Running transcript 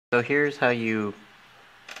So here's how you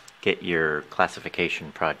get your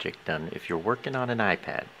classification project done if you're working on an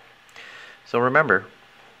iPad. So remember,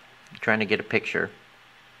 you're trying to get a picture.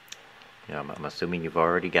 I'm assuming you've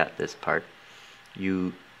already got this part.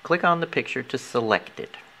 You click on the picture to select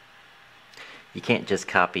it. You can't just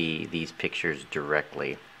copy these pictures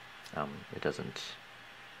directly. It doesn't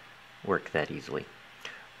work that easily.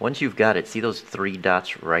 Once you've got it, see those three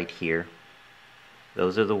dots right here?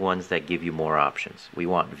 Those are the ones that give you more options. We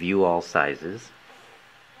want view all sizes.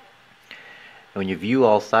 And when you view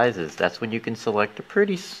all sizes, that's when you can select a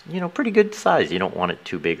pretty good size. You don't want it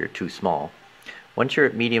too big or too small. Once you're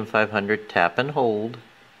at medium 500, tap and hold,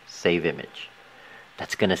 save image.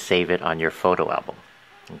 That's going to save it on your photo album.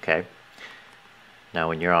 Okay? Now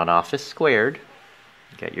when you're on Office Squared,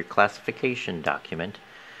 you got your classification document.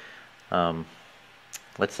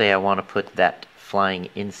 Let's say I want to put that flying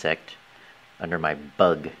insect under my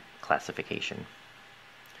bug classification.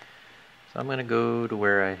 So I'm going to go to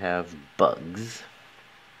where I have bugs.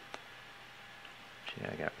 See,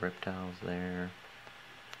 I got reptiles there.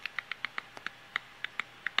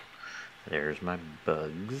 There's my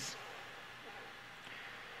bugs.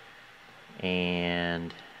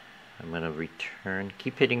 And I'm going to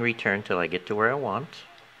keep hitting return till I get to where I want.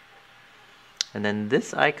 And then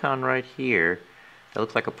this icon right here that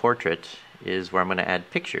looks like a portrait is where I'm going to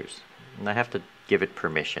add pictures. And I have to give it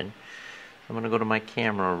permission. So I'm going to go to my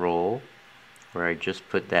camera roll where I just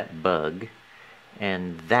put that bug,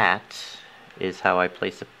 and that is how I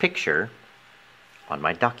place a picture on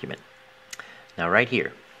my document. Now right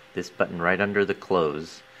here, this button right under the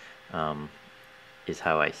close is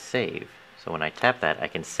how I save. So when I tap that, I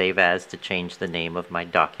can save as to change the name of my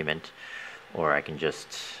document, or I can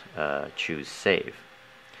just choose save.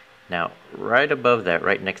 Now, right above that,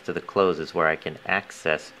 right next to the close, is where I can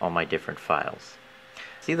access all my different files.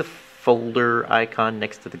 See the folder icon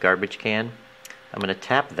next to the garbage can? I'm going to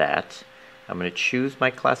tap that. I'm going to choose my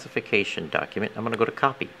classification document. I'm going to go to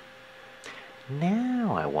copy.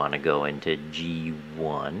 Now I want to go into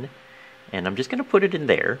G1, and I'm just going to put it in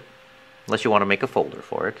there, unless you want to make a folder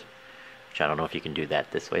for it, which I don't know if you can do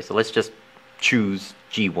that this way. So let's just choose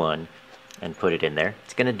G1 and put it in there.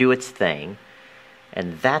 It's going to do its thing.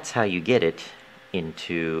 And that's how you get it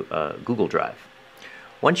into Google Drive.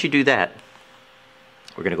 Once you do that,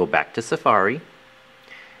 we're going to go back to Safari.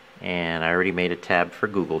 And I already made a tab for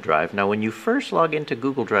Google Drive. Now when you first log into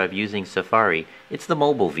Google Drive using Safari, it's the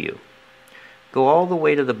mobile view. Go all the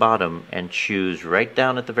way to the bottom and choose right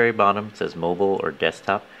down at the very bottom. It says mobile or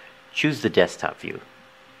desktop. Choose the desktop view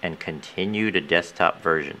and continue to desktop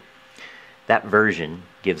version. That version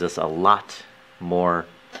gives us a lot more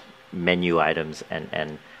menu items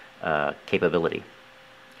and capability.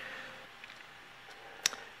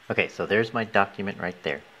 Okay, so there's my document right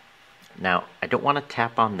there. Now, I don't want to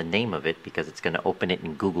tap on the name of it because it's going to open it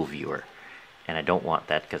in Google Viewer. And I don't want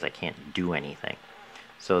that because I can't do anything.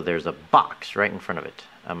 So there's a box right in front of it.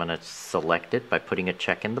 I'm going to select it by putting a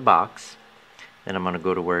check in the box. Then I'm going to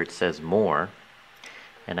go to where it says More.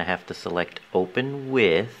 And I have to select Open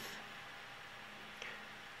with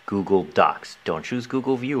Google Docs. Don't choose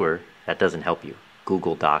Google Viewer. That doesn't help you.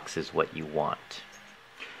 Google Docs is what you want.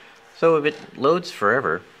 So if it loads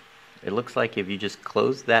forever, it looks like if you just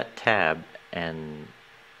close that tab and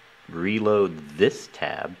reload this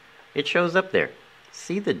tab, it shows up there.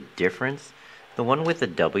 See the difference? The one with the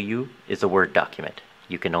W is a Word document.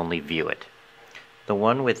 You can only view it. The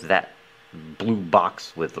one with that blue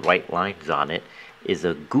box with white lines on it is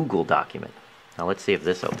a Google document. Now let's see if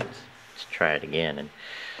this opens. Let's try it again. And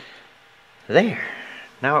there.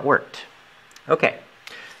 Now it worked. Okay.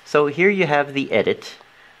 So here you have the edit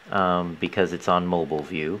because it's on mobile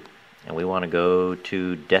view. And we want to go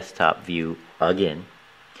to desktop view again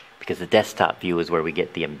because the desktop view is where we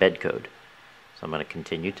get the embed code. So I'm going to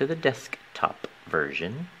continue to the desktop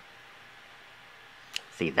version.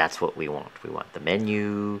 See, that's what we want. We want the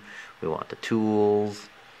menu, we want the tools,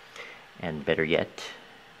 and better yet,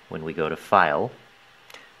 when we go to File,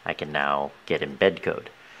 I can now get embed code.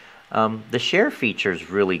 The share feature is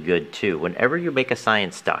really good too. Whenever you make a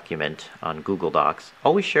science document on Google Docs,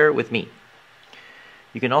 always share it with me.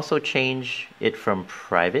 You can also change it from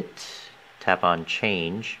private, tap on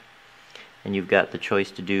change, and you've got the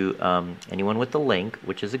choice to do anyone with the link,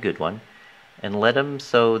 which is a good one, and let them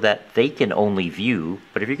so that they can only view.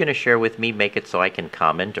 But if you're going to share with me, make it so I can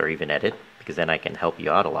comment or even edit, because then I can help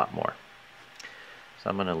you out a lot more. So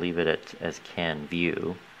I'm going to leave it as can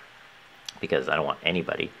view because I don't want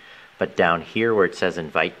anybody. But down here where it says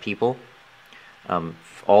invite people,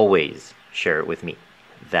 always share it with me.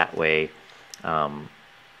 That way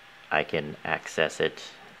I can access it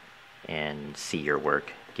and see your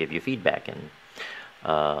work. give you feedback and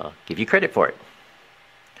give you credit for it.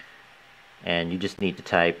 And you just need to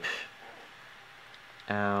type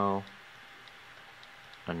Al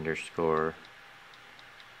 _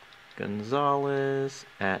 Gonzalez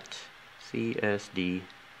at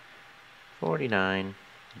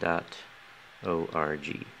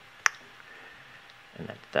csd49.org,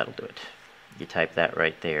 and that'll do it. You type that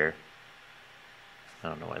right there. I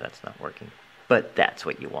don't know why that's not working, but that's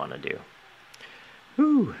what you want to do.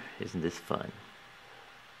 Whew, isn't this fun?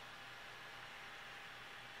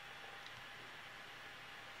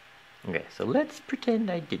 Okay, so let's pretend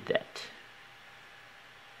I did that.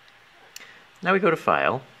 Now we go to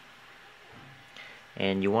File,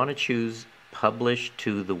 and you want to choose Publish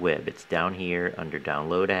to the Web. It's down here under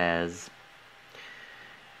Download As,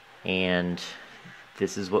 and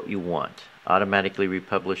this is what you want. Automatically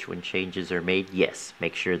republish when changes are made? Yes,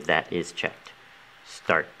 make sure that is checked.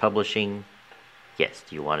 Start publishing? Yes.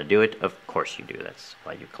 Do you want to do it? Of course you do. That's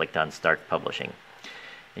why you clicked on Start Publishing.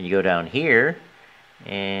 And you go down here,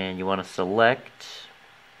 and you want to select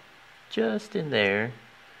just in there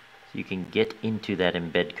so you can get into that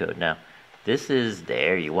embed code. Now, this is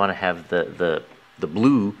there. You want to have the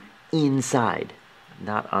blue inside,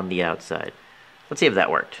 not on the outside. Let's see if that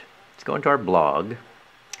worked. Let's go into our blog,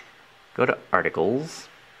 go to Articles.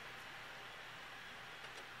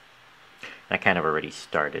 I kind of already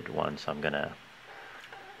started one, so I'm going to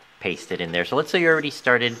paste it in there. So let's say you already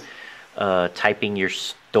started typing your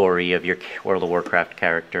story of your World of Warcraft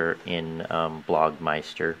character in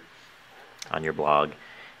Blogmeister on your blog,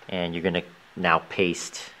 and you're going to now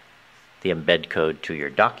paste the embed code to your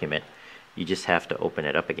document. You just have to open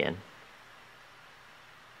it up again,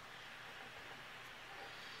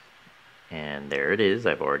 and there it is.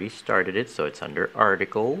 I've already started it, so it's under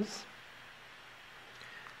Articles.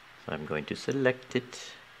 So I'm going to select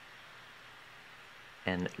it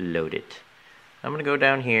and load it. I'm going to go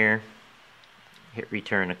down here, hit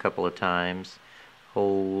return a couple of times,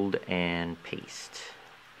 hold and paste.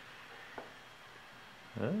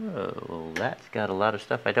 Oh, well, that's got a lot of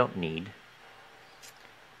stuff I don't need.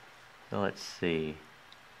 So let's see.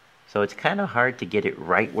 So it's kind of hard to get it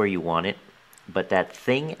right where you want it, but that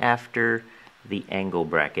thing after the angle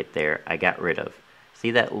bracket there, I got rid of.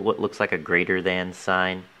 See that what looks like a greater than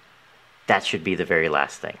sign? That should be the very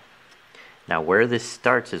last thing. Now where this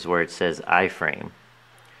starts is where it says iframe.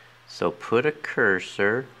 So put a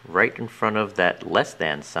cursor right in front of that less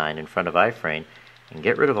than sign in front of iframe and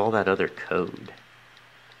get rid of all that other code.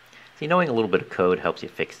 See, knowing a little bit of code helps you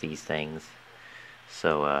fix these things.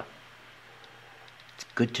 So it's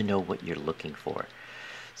good to know what you're looking for.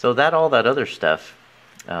 So all that other stuff,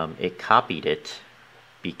 it copied it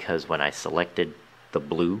because when I selected the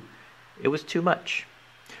blue, it was too much.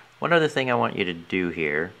 One other thing I want you to do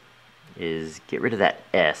here is get rid of that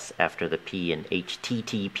S after the P in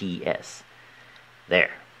HTTPS.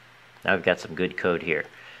 There. Now I've got some good code here.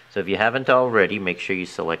 So if you haven't already, make sure you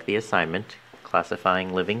select the assignment,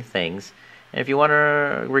 Classifying Living Things. And if you want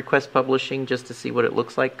to request publishing just to see what it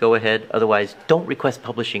looks like, go ahead. Otherwise, don't request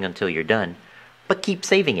publishing until you're done, but keep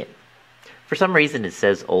saving it. For some reason it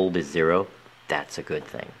says old is 0. That's a good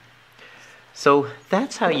thing. So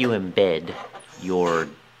that's how you embed your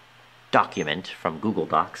document from Google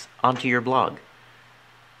Docs onto your blog.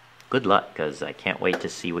 Good luck, because I can't wait to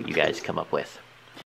see what you guys come up with.